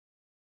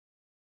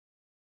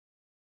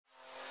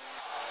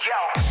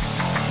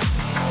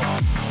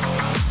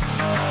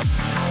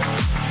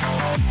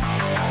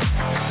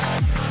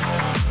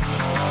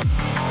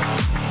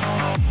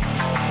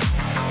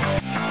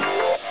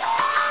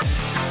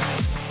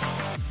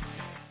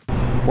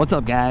What's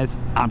up, guys?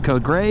 I'm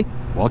Code Gray.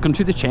 Welcome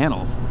to the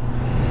channel.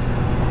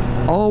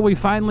 Oh, we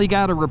finally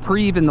got a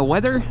reprieve in the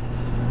weather,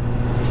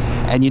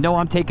 and you know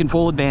I'm taking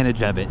full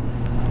advantage of it.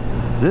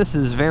 This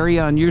is very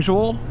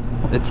unusual.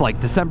 It's like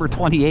December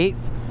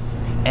 28th,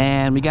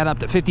 and we got up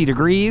to 50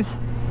 degrees,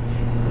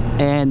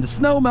 and the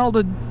snow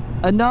melted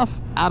enough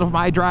out of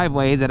my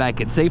driveway that I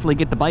could safely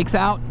get the bikes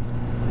out.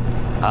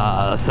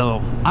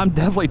 So I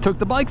definitely took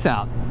the bikes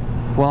out.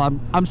 Well,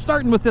 I'm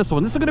starting with this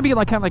one. This is going to be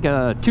like kind of like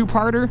a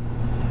two-parter.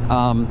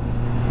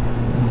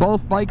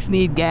 Both bikes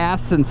need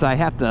gas, since I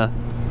have to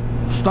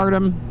start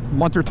them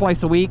once or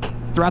twice a week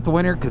throughout the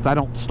winter because I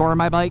don't store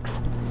my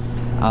bikes.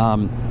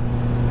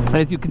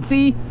 As you can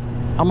see,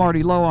 I'm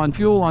already low on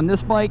fuel on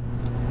this bike,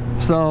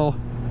 so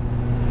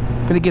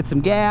I'm gonna get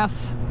some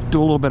gas, do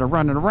a little bit of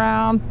running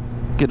around,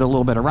 get a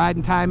little bit of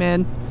riding time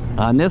in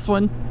on this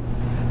one,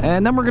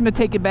 and then we're gonna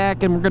take it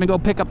back and we're gonna go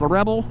pick up the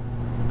Rebel,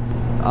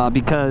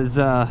 because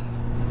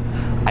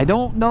I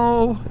don't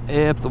know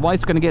if the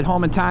wife's gonna get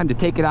home in time to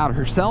take it out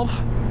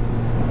herself.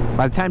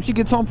 By the time she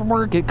gets home from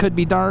work, it could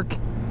be dark.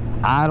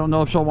 I don't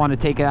know if she'll want to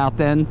take it out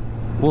then.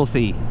 We'll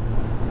see.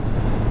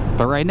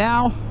 But right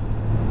now,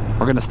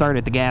 we're gonna start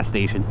at the gas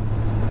station.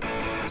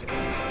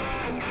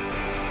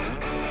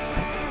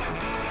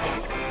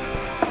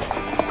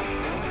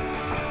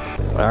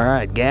 All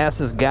right, gas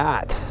is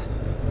got.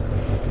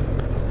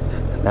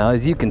 Now,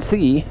 as you can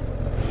see,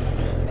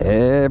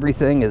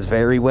 everything is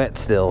very wet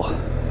still.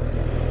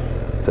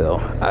 So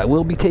I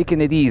will be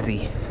taking it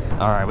easy.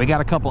 All right, we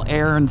got a couple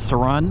errands to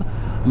run.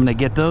 I'm gonna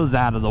get those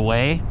out of the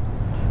way.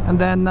 And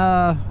then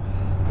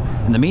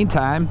in the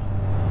meantime,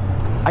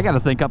 I gotta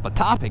think up a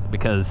topic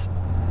because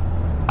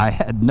I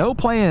had no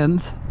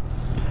plans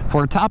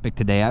for a topic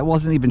today. I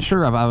wasn't even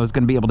sure if I was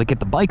gonna be able to get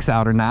the bikes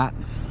out or not.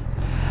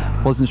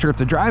 Wasn't sure if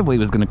the driveway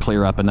was gonna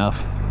clear up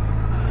enough.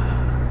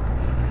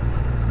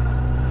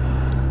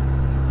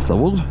 So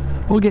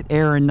we'll get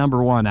errand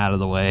number one out of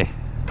the way.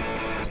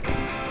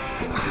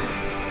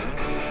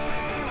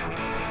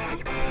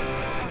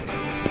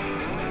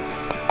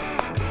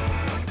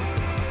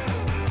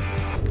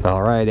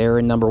 All right,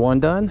 errand number one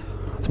done.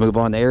 Let's move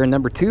on to errand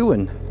number two,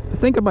 and I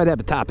think I might have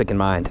a topic in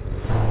mind.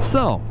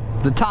 So,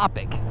 the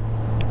topic.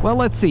 Well,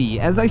 let's see.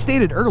 As I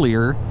stated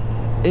earlier,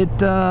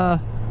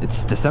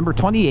 it's December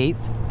 28th,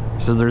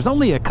 so there's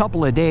only a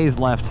couple of days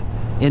left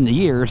in the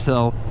year,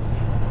 so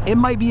it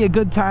might be a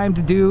good time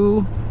to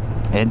do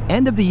an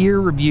end-of-the-year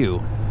review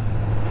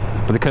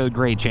for the Code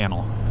Gray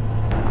channel.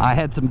 I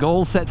had some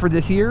goals set for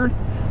this year,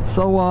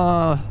 so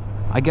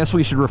I guess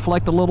we should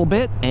reflect a little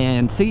bit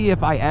and see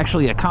if I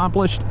actually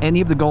accomplished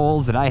any of the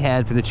goals that I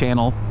had for the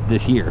channel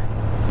this year.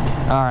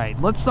 All right,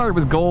 let's start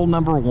with goal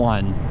number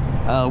one.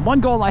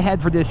 One goal I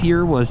had for this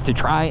year was to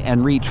try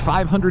and reach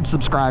 500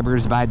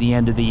 subscribers by the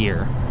end of the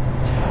year.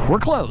 We're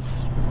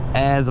close.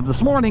 As of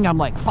this morning, I'm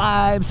like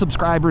 5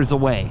 subscribers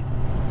away.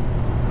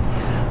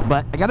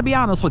 But I gotta be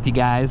honest with you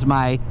guys,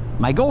 my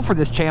goal for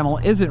this channel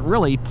isn't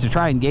really to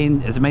try and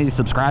gain as many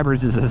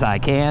subscribers as I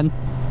can.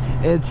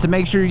 It's to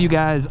make sure you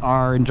guys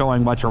are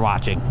enjoying what you're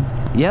watching.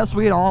 Yes,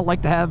 we'd all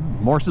like to have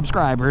more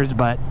subscribers,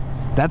 but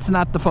that's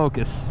not the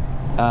focus.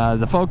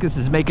 The focus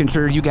is making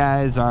sure you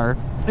guys are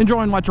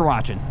enjoying what you're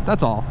watching.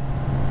 That's all.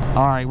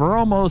 All right, we're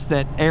almost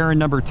at errand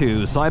number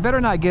two, so I better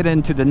not get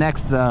into the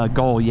next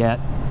goal yet,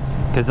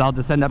 because I'll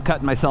just end up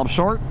cutting myself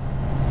short.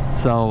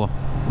 So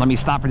let me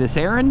stop for this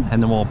errand,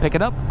 and then we'll pick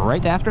it up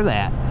right after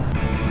that.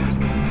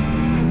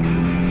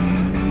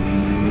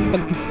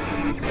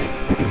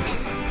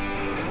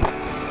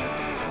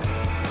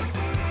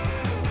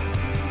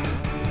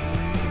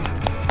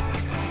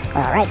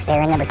 All right,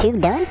 errand number two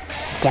done.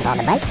 Let's jump on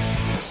the bike.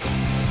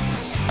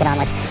 Get on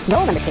with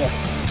goal number two.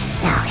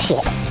 Oh,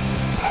 shit.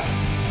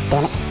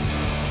 Damn it.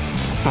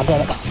 I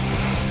did it.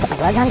 Put my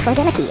gloves on before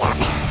getting the key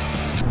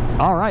out.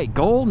 All right,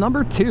 goal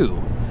number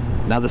two.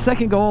 Now, the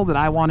second goal that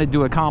I wanted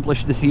to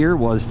accomplish this year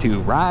was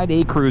to ride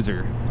a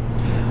cruiser.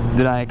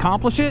 Did I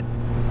accomplish it?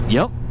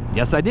 Yep.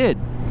 Yes, I did.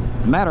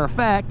 As a matter of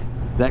fact,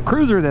 that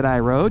cruiser that I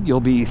rode, you'll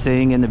be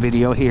seeing in the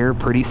video here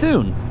pretty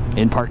soon,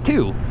 in part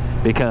two,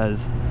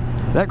 because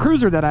that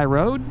cruiser that I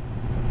rode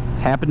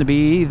happened to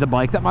be the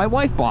bike that my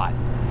wife bought,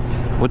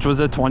 which was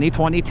a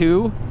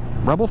 2022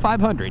 Rebel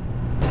 500.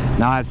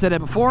 Now, I've said it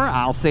before,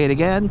 I'll say it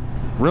again,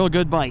 real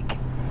good bike.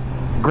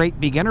 Great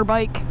beginner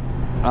bike.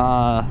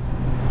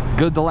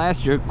 Good to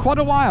last you quite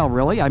a while,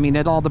 really. I mean,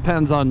 it all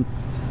depends on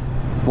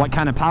what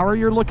kind of power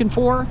you're looking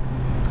for.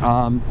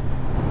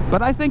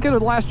 But I think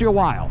it'll last you a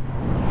while.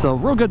 So,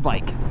 real good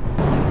bike.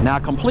 Now,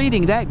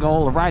 completing that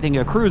goal of riding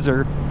a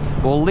cruiser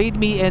will lead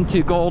me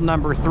into goal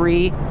number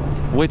three,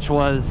 which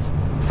was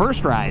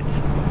first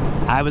rides.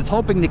 I was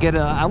hoping to get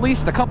at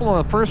least a couple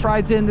of first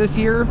rides in this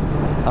year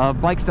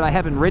of bikes that I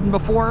haven't ridden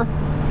before,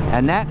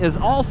 and that is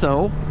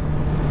also,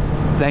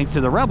 thanks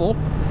to the Rebel,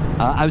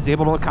 I was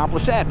able to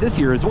accomplish that this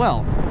year as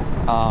well.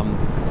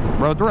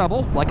 rode the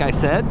Rebel, like I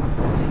said,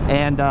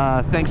 and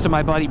thanks to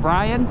my buddy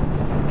Brian,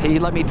 he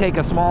let me take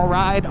a small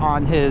ride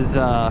on his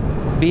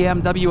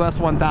BMW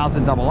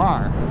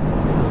S1000RR,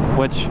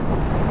 which,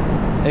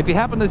 if you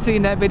happen to see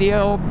in that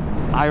video,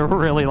 I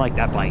really like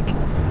that bike.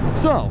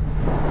 So,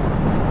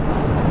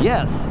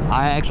 yes,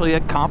 I actually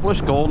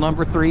accomplished goal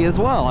number 3 as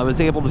well. I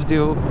was able to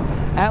do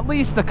at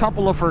least a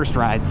couple of first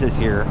rides this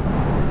year.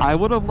 I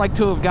would have liked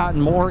to have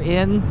gotten more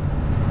in.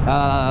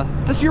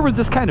 This year was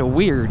just kind of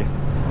weird.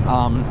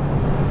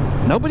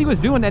 Nobody was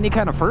doing any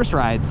kind of first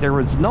rides. There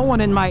was no one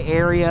in my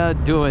area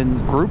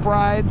doing group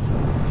rides,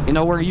 you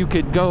know, where you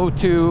could go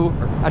to,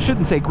 I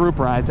shouldn't say group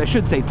rides, I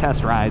should say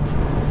test rides.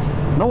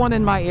 No one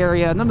in my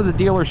area, none of the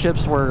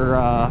dealerships were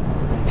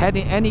had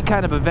any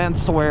kind of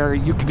events to where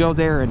you could go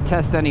there and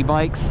test any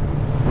bikes.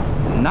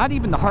 Not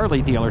even the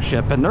Harley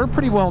dealership, and they're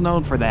pretty well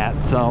known for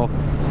that. So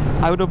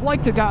I would have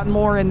liked to have gotten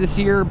more in this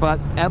year, but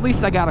at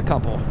least I got a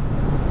couple.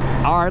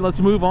 All right,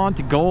 let's move on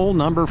to goal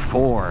number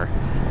 4.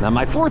 Now,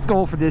 my 4th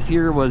goal for this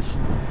year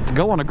was to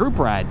go on a group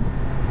ride.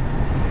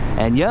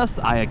 And yes,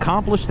 I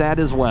accomplished that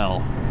as well.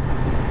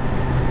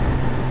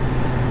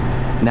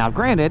 Now,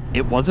 granted,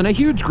 it wasn't a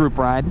huge group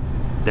ride.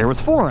 There was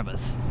 4 of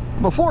us,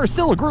 but 4 is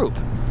still a group.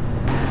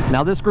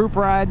 Now, this group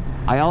ride,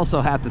 I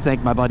also have to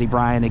thank my buddy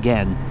Brian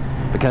again,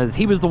 because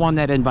he was the one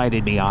that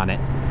invited me on it.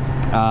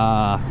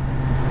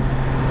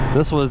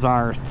 This was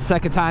our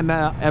 2nd time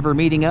ever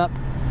meeting up,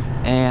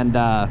 and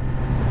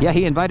yeah,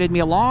 he invited me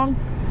along.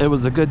 It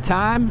was a good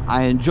time.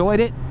 I enjoyed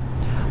it.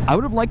 I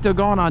would have liked to have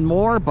gone on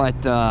more,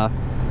 but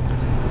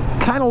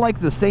kind of like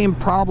the same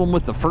problem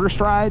with the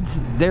first rides.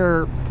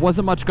 There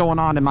wasn't much going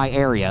on in my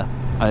area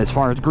as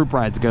far as group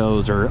rides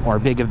goes, or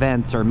big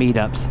events or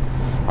meetups.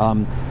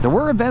 There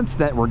were events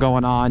that were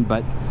going on,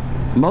 but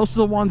most of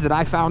the ones that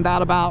I found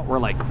out about were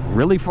like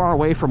really far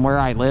away from where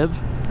I live.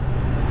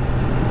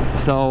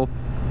 So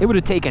it would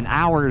have taken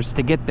hours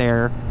to get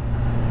there,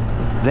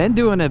 then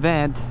do an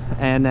event,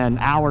 and then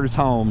hours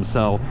home.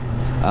 So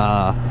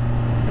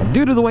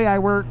due to the way I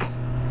work,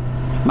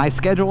 my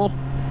schedule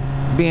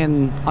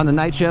being on the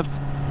night shift,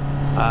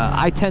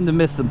 I tend to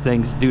miss some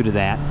things due to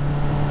that.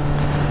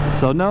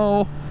 So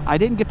no, I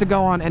didn't get to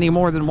go on any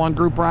more than one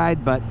group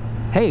ride, but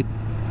hey,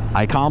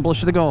 I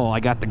accomplished the goal.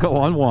 I got to go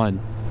on one.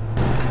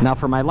 Now,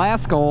 for my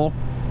last goal,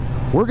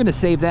 we're going to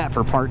save that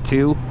for part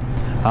 2.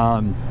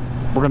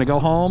 We're going to go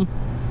home,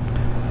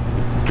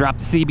 drop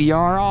the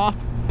CBR off,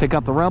 pick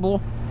up the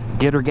Rebel,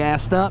 get her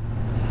gassed up.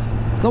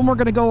 Then we're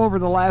going to go over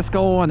the last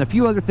goal and a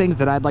few other things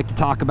that I'd like to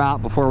talk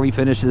about before we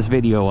finish this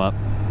video up.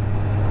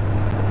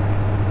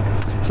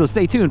 So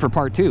stay tuned for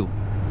part 2.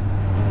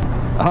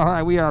 All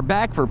right, we are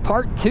back for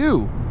part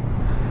 2.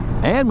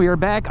 And we are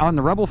back on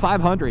the Rebel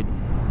 500.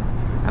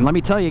 And let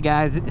me tell you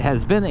guys, it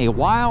has been a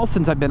while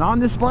since I've been on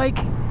this bike.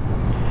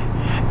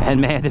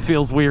 And man, it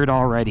feels weird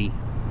already.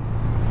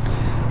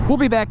 We'll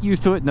be back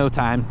used to it in no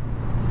time.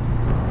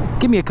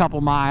 Give me a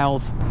couple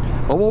miles.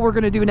 But what we're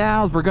going to do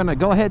now is we're going to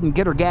go ahead and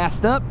get her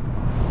gassed up.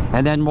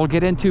 And then we'll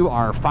get into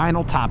our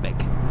final topic.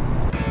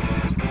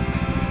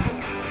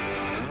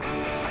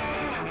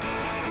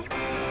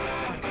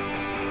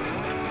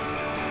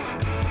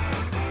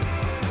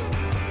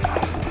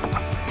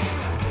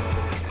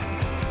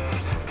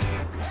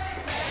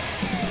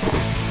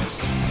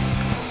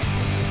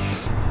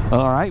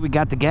 All right, we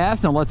got the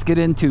gas. Now let's get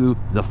into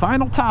the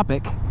final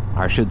topic,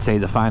 or I should say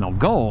the final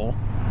goal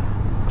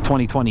of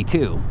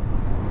 2022.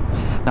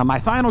 Now my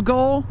final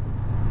goal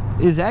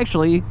is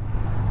actually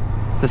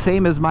the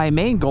same as my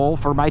main goal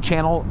for my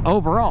channel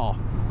overall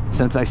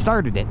since I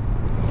started it.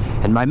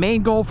 And my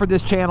main goal for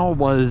this channel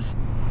was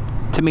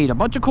to meet a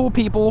bunch of cool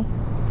people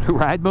who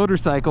ride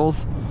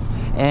motorcycles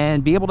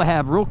and be able to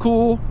have real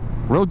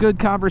good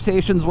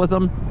conversations with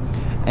them,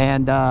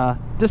 and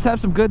just have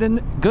some good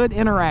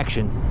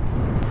interaction.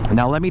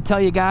 Now let me tell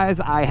you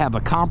guys, I have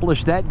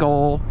accomplished that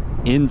goal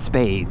in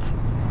spades.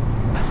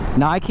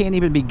 Now I can't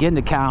even begin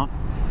to count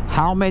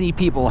how many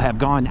people have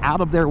gone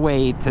out of their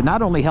way to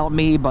not only help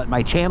me but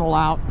my channel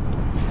out.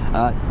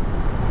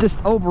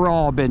 Just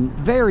overall been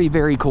very,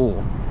 very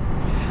cool.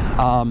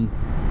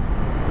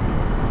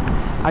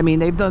 I mean,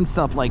 they've done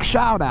stuff like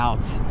shout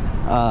outs,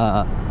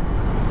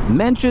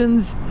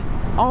 mentions,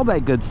 all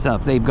that good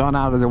stuff. They've gone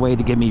out of their way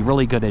to give me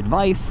really good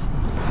advice.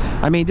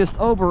 I mean, just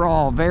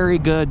overall very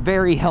good,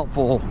 very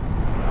helpful,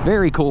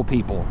 very cool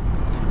people.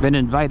 Been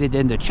invited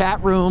into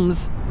chat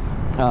rooms.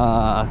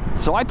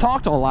 So I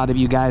talked to a lot of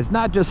you guys,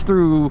 not just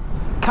through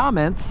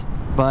comments,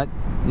 but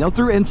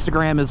through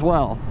Instagram as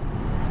well.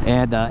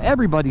 And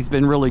everybody's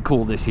been really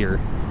cool this year.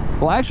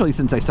 Well, actually,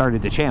 since I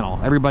started the channel,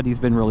 everybody's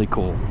been really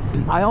cool.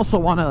 I also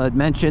want to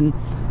mention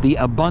the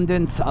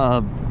abundance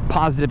of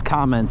positive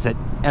comments that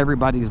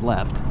everybody's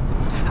left.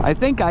 I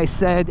think I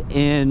said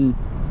in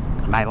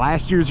my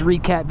last year's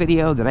recap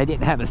video that I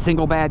didn't have a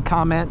single bad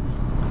comment.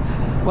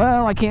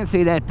 Well, I can't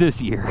say that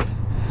this year.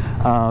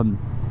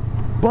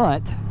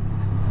 But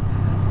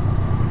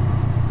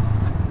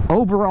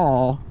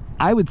overall,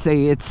 I would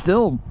say it's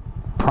still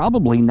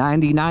probably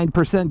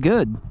 99%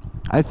 good.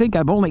 I think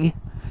I've only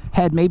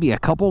had maybe a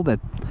couple that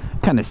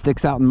kind of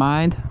sticks out in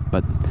mind.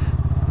 But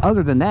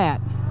other than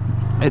that,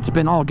 it's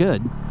been all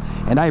good,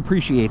 and I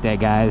appreciate that,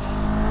 guys.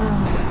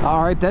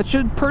 All right, that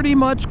should pretty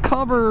much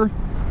cover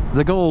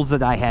the goals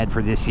that I had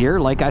for this year.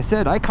 Like I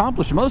said, I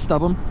accomplished most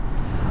of them.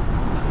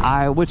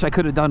 I wish I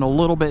could have done a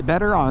little bit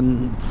better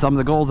on some of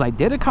the goals I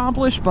did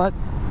accomplish, but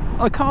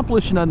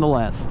accomplished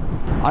nonetheless.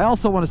 I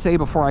also want to say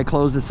before I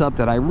close this up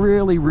that I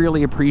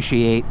really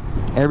appreciate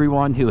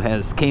everyone who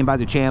has came by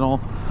the channel,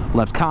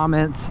 left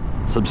comments,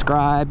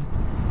 subscribed,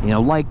 you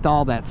know, liked,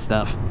 all that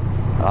stuff.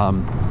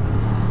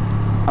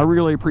 I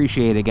really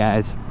appreciate it,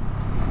 guys.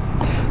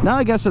 Now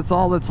I guess that's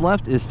all that's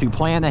left, is to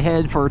plan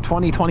ahead for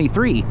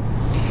 2023.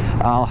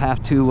 I'll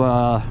have to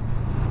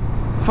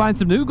find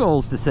some new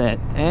goals to set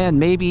and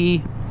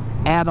maybe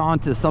add on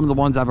to some of the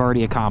ones I've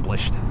already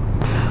accomplished.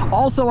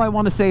 Also, I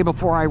want to say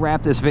before I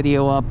wrap this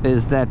video up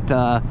is that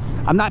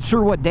I'm not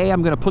sure what day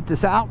I'm going to put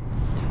this out.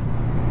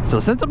 So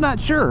since I'm not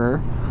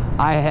sure,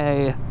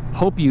 I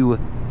hope you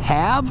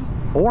have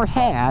or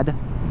had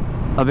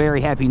a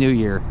very happy new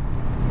year.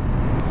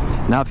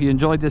 Now, if you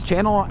enjoyed this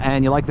channel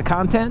and you like the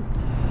content,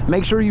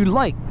 make sure you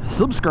like,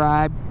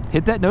 subscribe,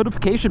 hit that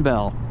notification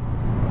bell.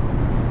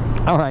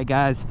 All right,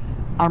 guys,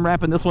 I'm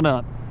wrapping this one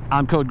up.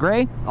 I'm Code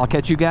Gray. I'll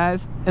catch you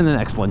guys in the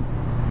next one.